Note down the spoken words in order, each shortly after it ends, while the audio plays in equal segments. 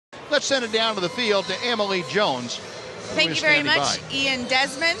Let's send it down to the field to Emily Jones. Thank you very much, Ian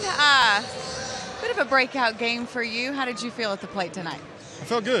Desmond. Bit of a breakout game for you. How did you feel at the plate tonight? I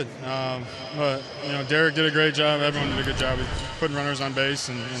felt good, but Derek did a great job. Everyone did a good job of putting runners on base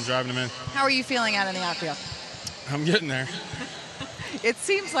and driving them in. How are you feeling out in the outfield? I'm getting there. It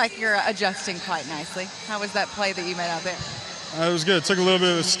seems like you're adjusting quite nicely. How was that play that you made out there? It was good. It took a little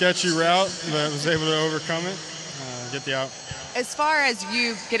bit of a sketchy route, but I was able to overcome it, get the out. As far as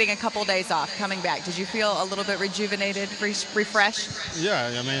you getting a couple days off, coming back, did you feel a little bit rejuvenated, refreshed?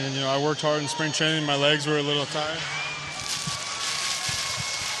 Yeah, I mean, I worked hard in spring training. My legs were a little tired.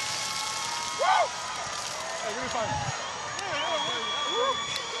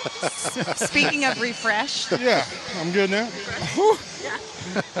 Speaking of refreshed. Yeah, I'm good now.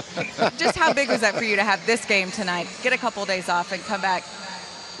 Just how big was that for you to have this game tonight, get a couple days off, and come back,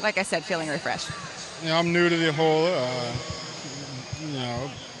 like I said, feeling refreshed? I'm new to the whole,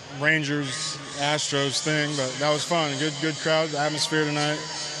 Rangers, Astros thing, but that was fun. Good crowd, atmosphere tonight,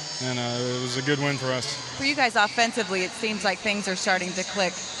 and it was a good win for us. For you guys offensively, it seems like things are starting to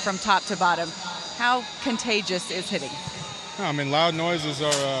click from top to bottom. How contagious is hitting? I mean, loud noises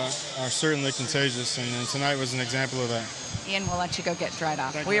are certainly contagious, and tonight was an example of that. Ian, we'll let you go get dried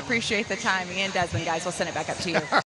off. We appreciate the time. Ian Desmond, guys, we'll send it back up to you.